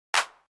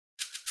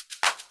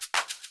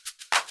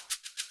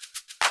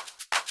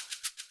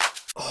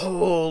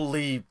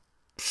Holy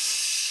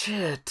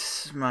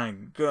shit, my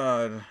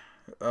god.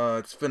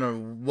 It's been a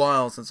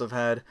while since I've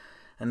had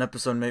an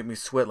episode make me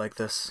sweat like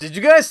this. Did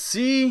you guys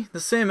see the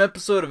same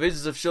episode of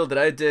Agents of S.H.I.E.L.D.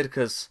 that I did?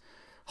 Because,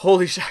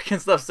 holy shit, I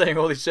can't stop saying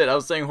holy shit. I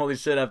was saying holy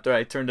shit after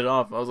I turned it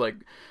off. I was like,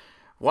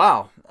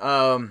 wow.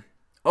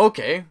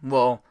 Okay,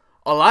 well,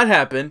 a lot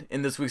happened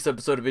in this week's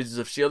episode of Agents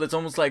of S.H.I.E.L.D. It's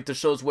almost like the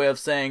show's way of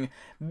saying,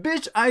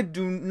 bitch,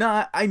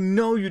 I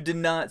know you did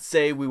not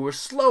say we were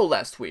slow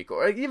last week,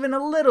 or even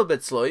a little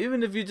bit slow,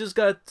 even if you just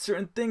got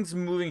certain things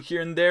moving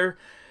here and there.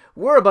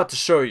 We're about to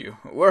show you.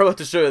 We're about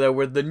to show you that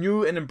we're the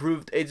new and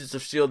improved Agents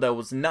of S.H.I.E.L.D. that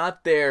was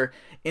not there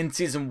in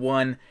Season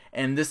 1,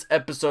 and this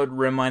episode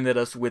reminded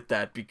us with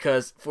that,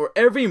 because for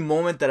every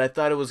moment that I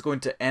thought it was going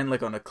to end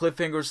like on a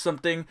cliffhanger or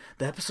something,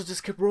 the episode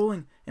just kept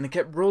rolling, and it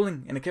kept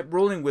rolling, and it kept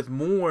rolling with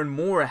more and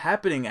more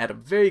happening at a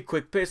very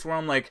quick pace, where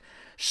I'm like,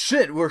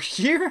 shit, we're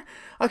here?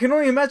 I can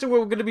only imagine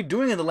what we're going to be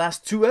doing in the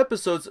last 2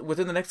 episodes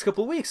within the next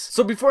couple weeks.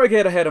 So before I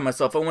get ahead of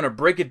myself, I want to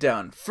break it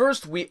down.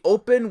 First, we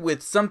open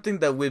with something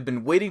that we've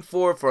been waiting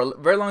for a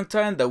very long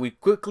time, that we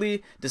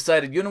quickly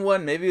decided, you know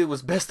what, maybe it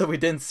was best that we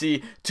didn't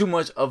see too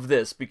much of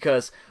this,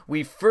 because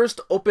we first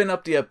open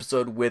up the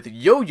episode with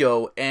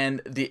Yo-Yo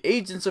and the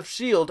Agents of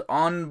S.H.I.E.L.D.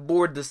 on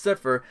board the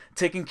Zephyr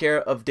taking care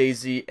of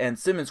Daisy and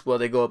Simmons while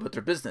they go about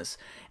their business.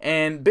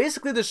 And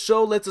basically the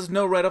show lets us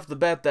know right off the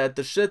bat that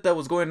the shit that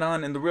was going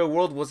on in the real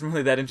world wasn't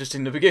really that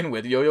interesting to begin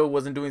with. Yo-Yo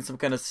wasn't doing some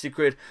kind of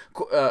secret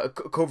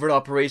covert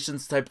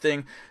operations type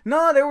thing.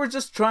 No, they were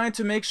just trying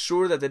to make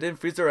sure that they didn't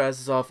freeze their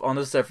asses off on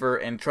the Zephyr,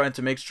 and trying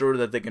to make sure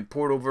that they can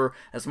port over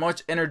as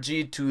much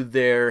energy to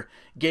their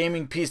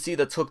gaming PC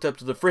that's hooked up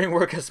to the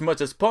framework as much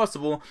as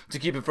possible to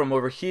keep it from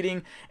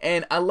overheating.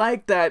 And I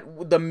like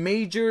that the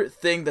major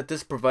thing that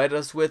this provided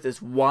us with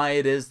is why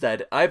it is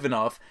that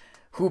Ivanov,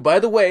 who, by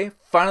the way,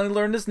 finally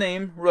learned his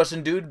name,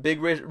 Russian dude,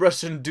 big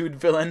Russian dude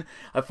villain,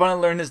 I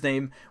finally learned his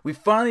name. We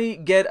finally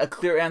get a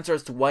clear answer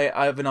as to why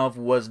Ivanov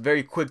was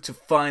very quick to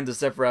find the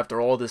Zephyr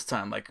after all this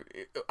time.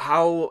 Like,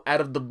 how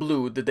out of the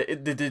blue, did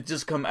it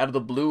just come out of the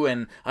blue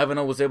and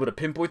Ivanov was able to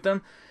pinpoint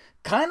them?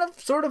 Kind of,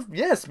 sort of,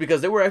 yes,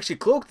 because they were actually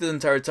cloaked the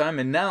entire time,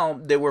 and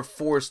now they were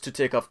forced to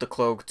take off the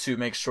cloak to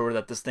make sure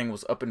that this thing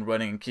was up and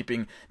running and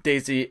keeping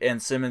Daisy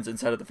and Simmons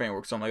inside of the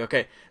framework. So I'm like,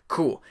 okay,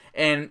 cool.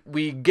 And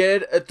we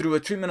get through a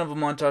treatment of a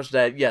montage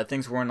that, yeah,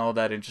 things weren't all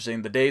that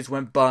interesting. The days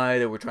went by,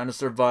 they were trying to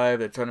survive,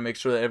 they're trying to make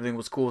sure that everything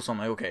was cool. So I'm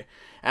like, okay,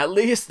 at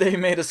least they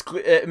made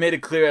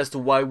it clear as to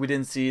why we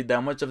didn't see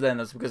that much of that, and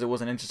that's because it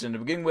wasn't interesting to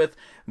begin with.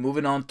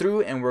 Moving on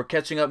through, and we're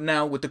catching up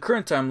now with the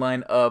current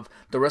timeline of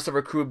the rest of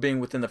our crew being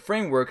within the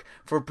framework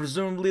for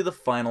presumably the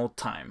final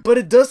time. But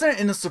it doesn't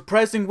in a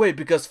surprising way,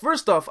 because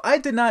first off, I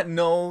did not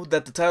know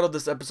that the title of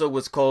this episode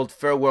was called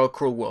Farewell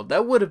Cruel World.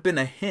 That would have been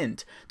a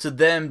hint to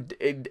them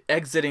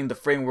exiting the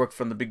framework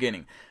from the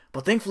beginning.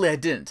 But thankfully I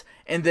didn't.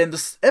 And then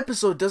this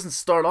episode doesn't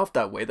start off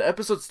that way. The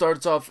episode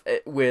starts off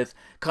with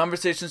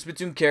conversations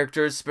between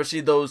characters,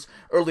 especially those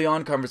early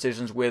on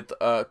conversations with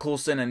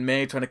Coulson and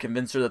May trying to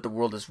convince her that the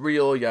world is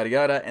real, yada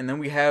yada. And then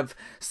we have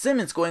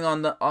Simmons going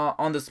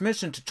on this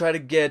mission to try to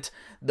get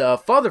the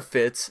Father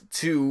Fitz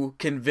to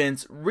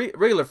convince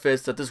regular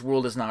Fitz that this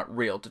world is not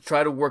real, to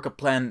try to work a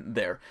plan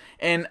there.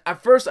 And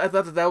at first I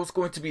thought that was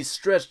going to be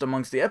stretched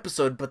amongst the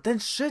episode, but then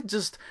shit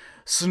just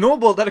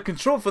snowballed out of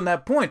control from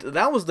that point.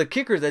 That was the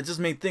kicker that just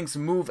made things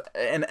move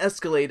and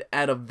escalate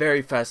at a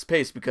very fast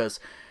pace, because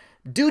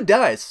dude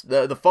dies.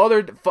 The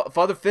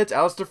Father Fitz,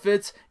 Alistair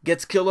Fitz,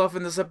 gets killed off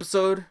in this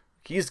episode.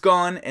 He's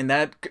gone, and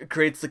that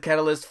creates the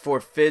catalyst for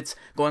Fitz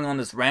going on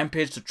this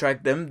rampage to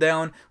track them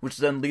down, which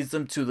then leads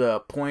them to the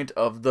point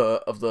of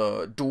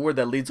the door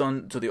that leads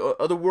on to the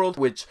other world,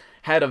 which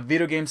had a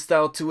video game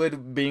style to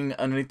it, being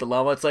underneath the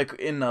lava. It's like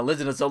in a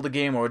Legend of Zelda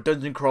game or a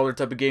dungeon crawler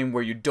type of game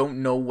where you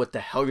don't know what the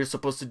hell you're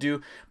supposed to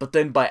do, but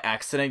then by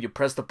accident you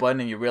press the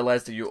button and you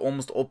realize that you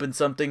almost opened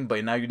something,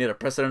 but now you need to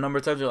press it a number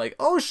of times. You're like,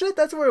 oh shit,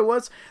 that's where it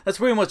was. That's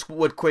pretty much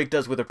what Quake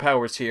does with her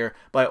powers here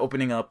by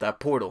opening up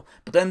that portal.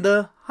 But then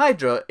the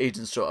Hydra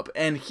agents show up,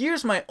 and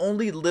here's my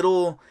only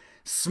little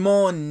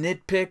small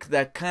nitpick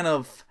that kind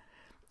of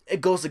it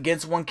goes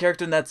against one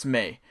character, and that's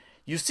May.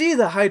 You see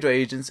the Hydra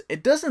agents,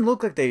 it doesn't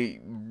look like they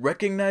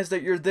recognize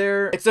that you're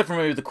there, except for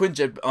maybe the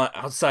Quinjet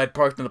outside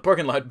parked in the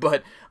parking lot.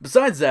 But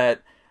besides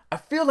that, I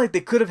feel like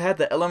they could have had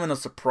the element of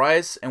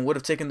surprise and would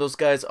have taken those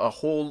guys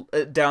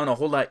down a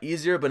whole lot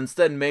easier. But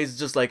instead, May's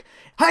just like,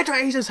 Hydra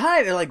agents,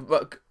 hide! And like,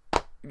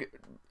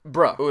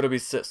 bruh, it would be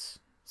sis.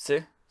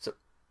 See? So,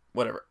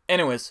 whatever.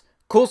 Anyways,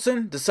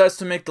 Coulson decides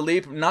to make the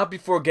leap, not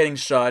before getting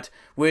shot,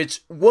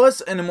 which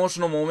was an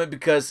emotional moment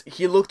because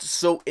he looked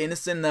so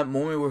innocent in that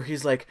moment where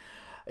he's like,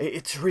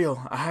 it's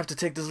real, I have to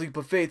take this leap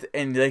of faith,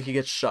 and then he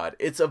gets shot.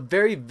 It's a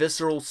very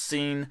visceral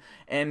scene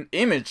and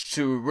image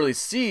to really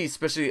see,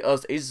 especially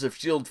us Agents of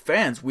S.H.I.E.L.D.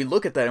 fans. We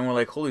look at that and we're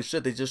like, holy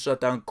shit, they just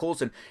shot down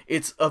Coulson.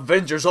 It's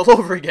Avengers all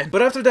over again.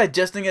 But after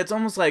digesting it, it's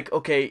almost like,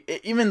 okay,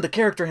 even the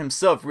character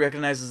himself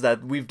recognizes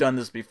that we've done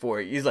this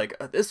before. He's like,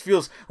 this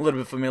feels a little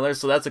bit familiar,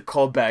 so that's a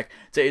callback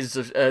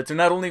to to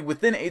not only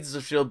within Agents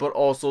of S.H.I.E.L.D., but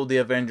also the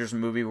Avengers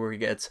movie where he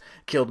gets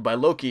killed by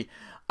Loki.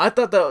 I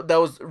thought that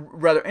was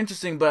rather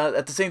interesting, but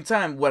at the same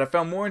time, what I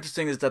found more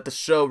interesting is that the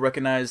show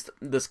recognized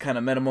this kind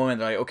of meta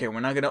moment. Like, okay,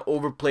 we're not going to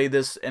overplay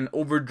this and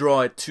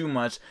overdraw it too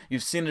much.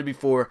 You've seen it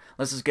before.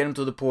 Let's just get him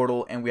to the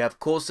portal. And we have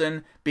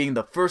Coulson being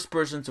the first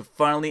person to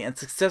finally and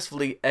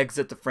successfully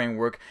exit the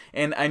framework.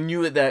 And I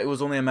knew that it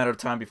was only a matter of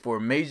time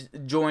before May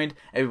joined,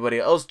 everybody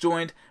else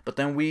joined, but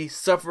then we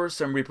suffer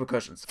some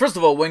repercussions. First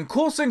of all, when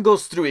Coulson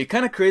goes through, it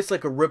kind of creates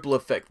like a ripple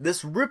effect.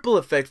 This ripple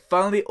effect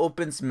finally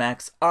opens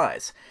Mac's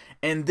eyes.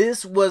 And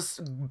this was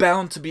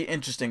bound to be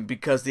interesting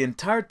because the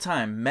entire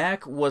time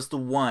Mac was the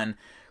one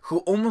who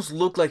almost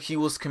looked like he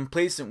was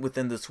complacent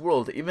within this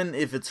world. Even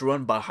if it's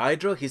run by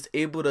Hydra, he's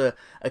able to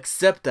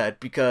accept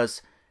that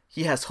because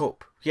he has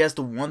hope. He has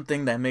the one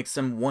thing that makes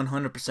him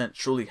 100%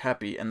 truly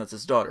happy, and that's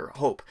his daughter,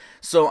 Hope.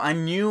 So I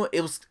knew it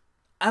was,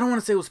 I don't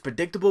want to say it was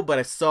predictable, but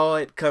I saw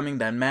it coming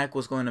that Mac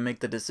was going to make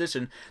the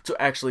decision to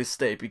actually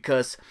stay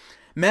because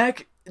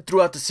Mac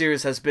throughout the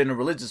series has been a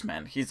religious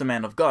man. He's a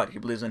man of God. He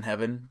believes in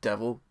heaven,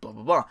 devil, blah,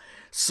 blah, blah.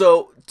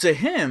 So to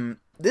him,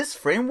 this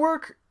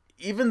framework,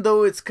 even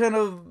though it's kind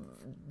of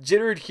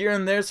jittered here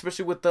and there,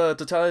 especially with the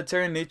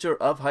totalitarian nature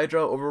of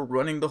Hydra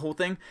overrunning the whole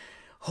thing,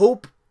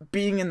 Hope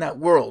being in that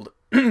world,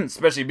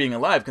 especially being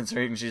alive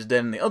considering she's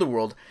dead in the other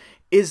world,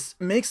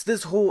 makes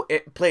this whole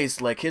place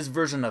like his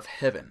version of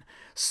heaven.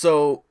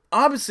 So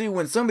obviously,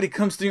 when somebody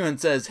comes to you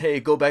and says, hey,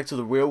 go back to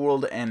the real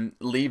world and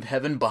leave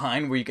heaven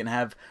behind where you can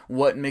have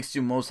what makes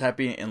you most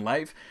happy in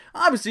life,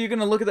 obviously you're going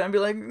to look at that and be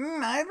like,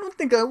 I don't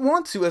think I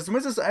want to. As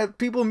much as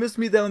people miss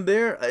me down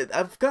there,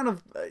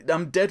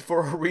 I'm dead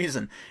for a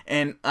reason.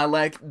 And I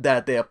like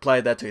that they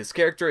applied that to his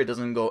character. It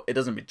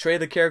doesn't betray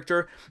the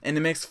character, and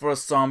it makes for a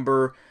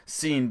somber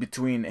scene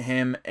between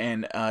him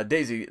and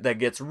Daisy that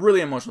gets really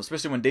emotional,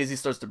 especially when Daisy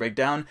starts to break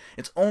down.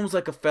 It's almost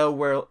like a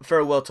farewell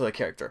to the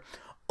character.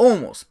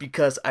 Almost,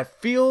 because I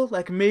feel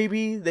like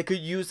maybe they could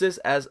use this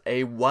as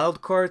a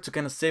wild card to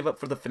kind of save up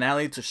for the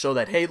finale to show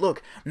that, hey,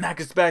 look, Mac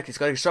is back, he's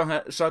got a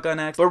shotgun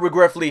axe, but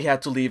regretfully he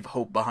had to leave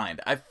Hope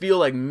behind. I feel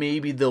like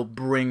maybe they'll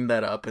bring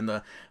that up in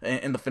the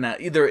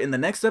finale, either in the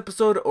next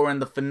episode or in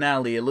the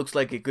finale. It looks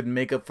like it could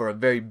make up for a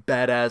very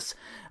badass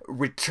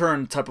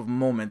return type of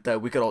moment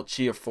that we could all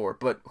cheer for,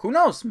 but who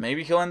knows,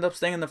 maybe he'll end up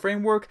staying in the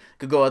framework.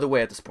 Could go either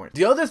way at this point.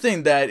 The other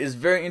thing that is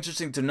very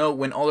interesting to note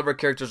when all of our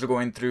characters are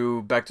going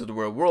through Back to the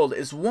Real World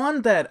is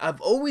one that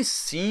I've always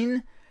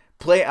seen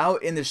play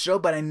out in the show,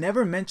 but I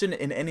never mentioned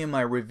in any of my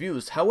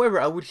reviews.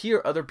 However, I would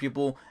hear other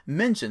people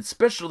mention,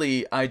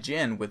 especially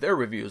IGN with their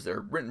reviews,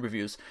 their written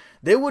reviews,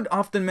 they would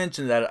often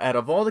mention that out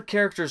of all the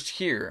characters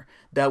here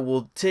that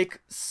will take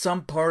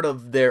some part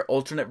of their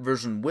alternate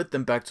version with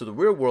them back to the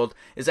real world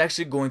is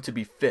actually going to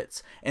be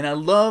Fitz. And I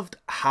loved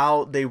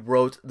how they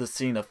wrote the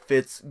scene of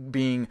Fitz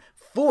being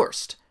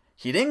forced.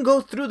 He didn't go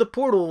through the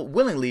portal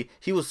willingly,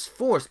 he was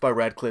forced by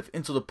Radcliffe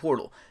into the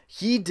portal.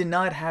 He did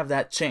not have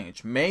that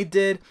change. May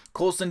did,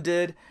 Coulson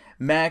did,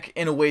 Mac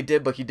in a way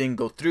did, but he didn't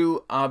go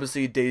through.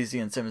 Obviously, Daisy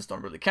and Simmons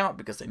don't really count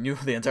because they knew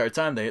the entire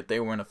time they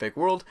were in a fake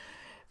world.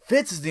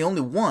 Fitz is the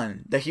only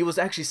one that he was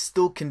actually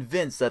still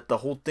convinced that the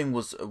whole thing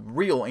was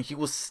real, and he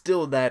was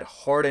still that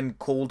hardened,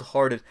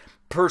 cold-hearted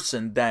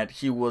person that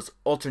he was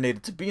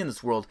alternated to be in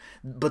this world,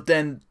 but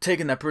then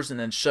taking that person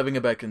and shoving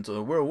it back into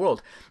the real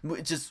world,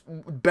 which is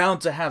bound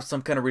to have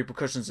some kind of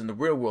repercussions in the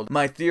real world.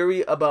 My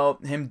theory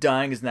about him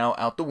dying is now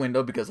out the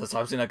window because that's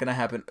obviously not going to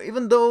happen,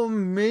 even though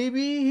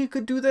maybe he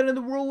could do that in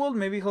the real world.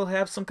 Maybe he'll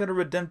have some kind of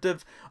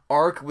redemptive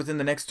arc within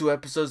the next 2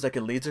 episodes that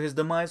could lead to his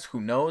demise,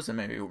 who knows, and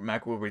maybe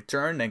Mac will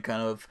return and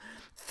kind of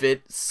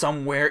fit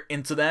somewhere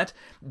into that.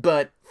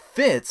 But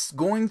Fitz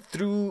going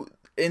through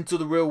into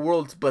the real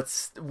world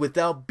but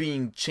without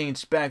being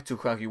changed back to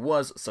how he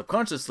was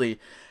subconsciously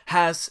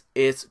has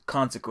its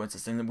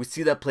consequences, and we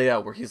see that play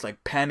out where he's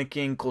like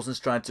panicking. Coulson's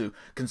trying to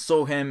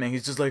console him and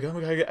he's just like, oh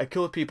my god, I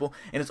killed people,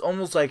 and it's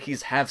almost like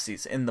he's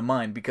half-seas in the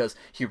mind because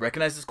he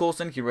recognizes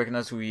Coulson, he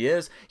recognizes who he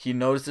is, he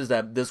notices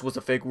that this was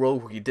a fake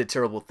world where he did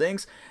terrible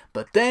things,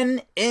 but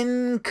then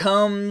in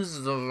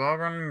comes the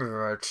fucking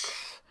bitch.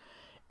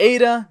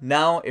 Ada,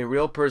 now a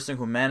real person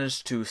who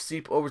managed to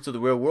seep over to the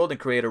real world and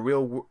create a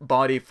real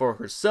body for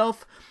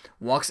herself,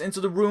 walks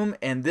into the room,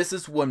 and this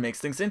is what makes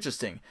things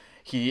interesting.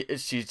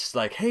 She's just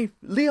like, hey,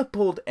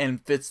 Leopold, and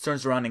Fitz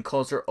turns around and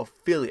calls her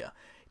Ophelia.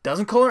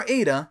 Doesn't call her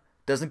Ada,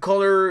 doesn't call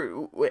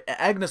her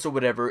Agnes or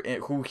whatever,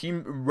 who he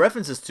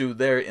references to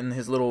there in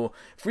his little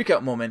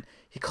freakout moment.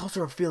 He calls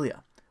her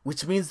Ophelia,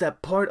 which means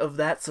that part of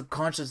that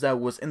subconscious that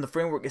was in the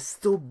framework is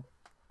still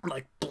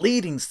like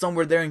bleeding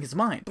somewhere there in his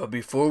mind. But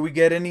before we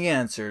get any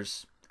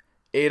answers,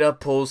 Ada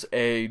pulls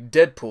a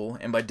Deadpool,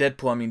 and by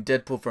Deadpool I mean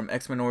Deadpool from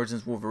X-Men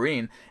Origins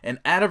Wolverine, and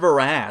out of her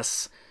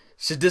ass,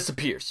 she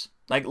disappears.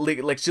 Like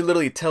she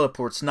literally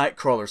teleports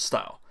Nightcrawler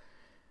style.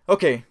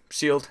 Okay,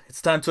 S.H.I.E.L.D.,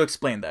 it's time to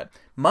explain that.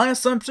 My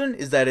assumption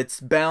is that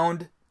it's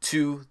bound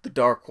to the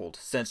Darkhold,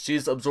 since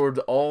she's absorbed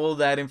all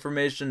that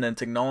information and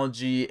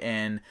technology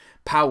and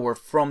power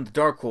from the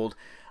Darkhold.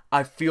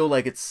 I feel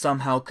like it's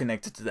somehow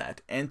connected to that.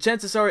 And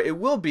chances are it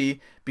will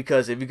be,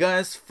 because if you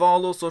guys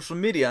follow social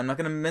media, I'm not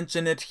going to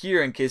mention it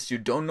here in case you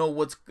don't know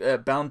what's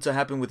bound to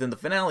happen within the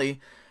finale,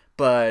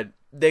 but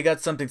they got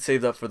something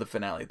saved up for the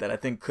finale that I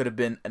think could have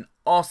been an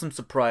awesome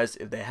surprise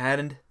if they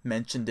hadn't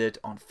mentioned it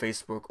on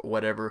Facebook or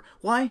whatever.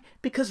 Why?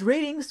 Because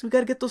ratings. We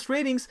gotta get those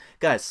ratings.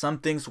 Guys, some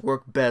things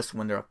work best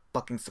when they're a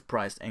fucking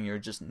surprise and you're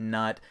just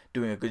not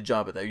doing a good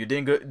job of that. You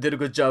did a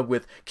good job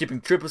with keeping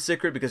Triple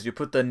secret because you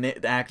put the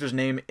actor's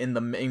name in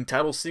the main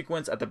title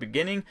sequence at the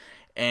beginning,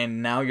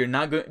 and now you're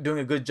not doing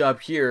a good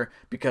job here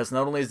because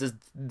not only is this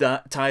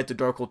tied to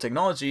Darkhold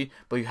technology,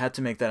 but you had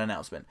to make that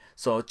announcement.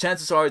 So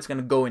chances are it's going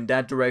to go in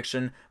that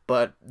direction,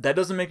 but that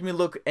doesn't make me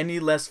look any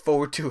less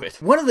forward to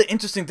it. One of the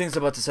interesting things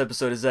about this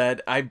episode is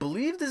that I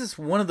believe this is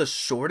one of the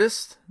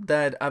shortest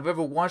that I've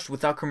ever watched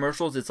without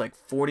commercials. It's like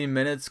 40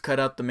 minutes, cut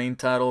out the main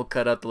title,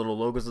 cut out the little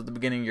logos at the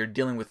beginning. You're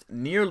dealing with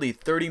nearly a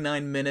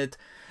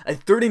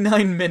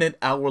 39-minute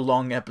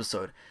hour-long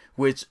episode,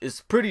 which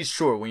is pretty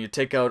short when you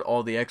take out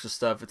all the extra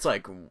stuff. It's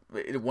like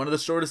one of the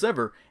shortest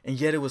ever, and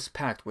yet it was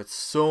packed with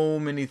so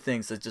many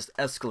things that just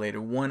escalated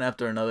one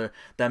after another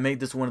that made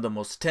this one of the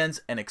most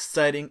tense and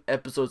exciting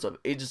episodes of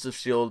Agents of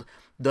S.H.I.E.L.D.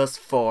 thus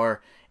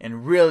far,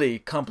 and really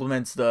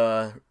complements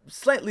the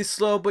slightly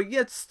slow but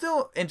yet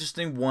still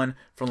interesting one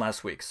from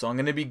last week. So I'm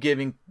going to be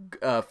giving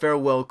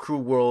Farewell Crew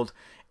World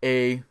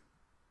a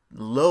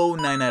low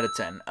 9 out of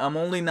 10. I'm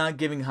only not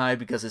giving high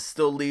because it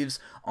still leaves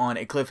on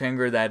a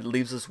cliffhanger that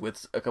leaves us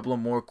with a couple of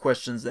more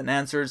questions than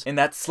answers. And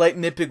that slight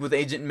nitpick with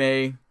Agent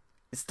May,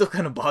 it still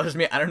kind of bothers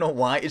me. I don't know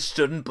why it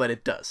shouldn't, but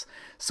it does.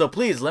 So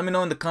please let me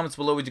know in the comments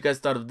below what you guys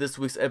thought of this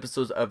week's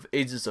episodes of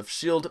Agents of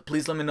S.H.I.E.L.D.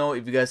 Please let me know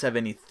if you guys have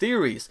any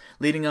theories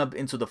leading up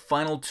into the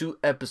final 2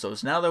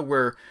 episodes. Now that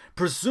we're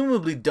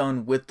presumably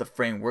done with the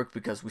framework,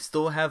 because we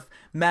still have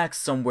Max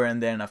somewhere in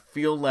there, and I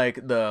feel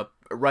like the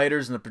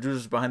writers and the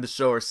producers behind the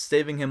show are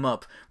saving him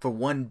up for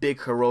one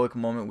big heroic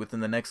moment within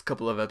the next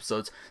couple of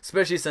episodes,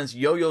 especially since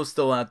Yo-Yo's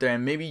still out there,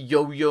 and maybe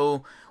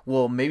Yo-Yo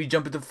will maybe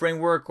jump into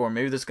framework, or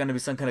maybe there's going to be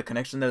some kind of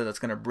connection there that's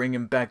going to bring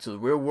him back to the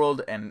real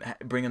world and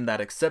bring him that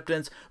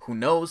acceptance. Who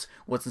knows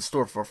what's in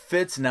store for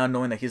Fitz now,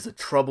 knowing that he's a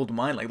troubled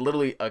mind, like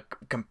literally a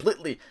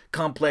completely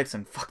complex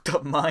and fucked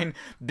up mind,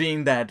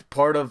 being that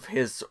part of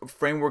his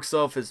framework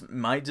self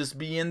might just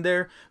be in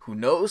there. Who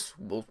knows?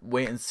 We'll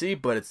wait and see,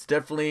 but it's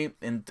definitely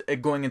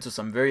going into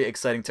some very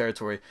exciting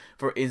territory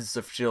for Agents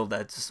of S.H.I.E.L.D.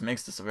 that just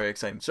makes this a very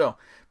exciting show.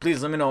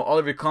 Please let me know all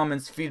of your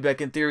comments,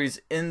 feedback, and theories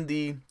in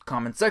the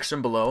comment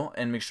section below,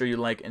 and make sure you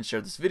like and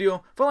share this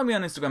video. Follow me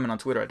on Instagram and on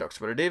Twitter at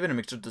DrSpiderDavid, and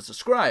make sure to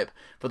subscribe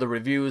for the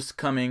reviews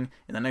coming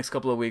in the next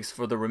couple of weeks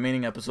for the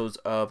remaining episodes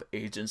of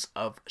Agents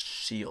of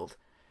S.H.I.E.L.D.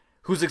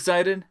 Who's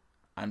excited?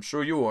 I'm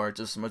sure you are,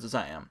 just as much as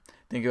I am.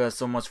 Thank you guys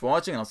so much for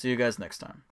watching, and I'll see you guys next time.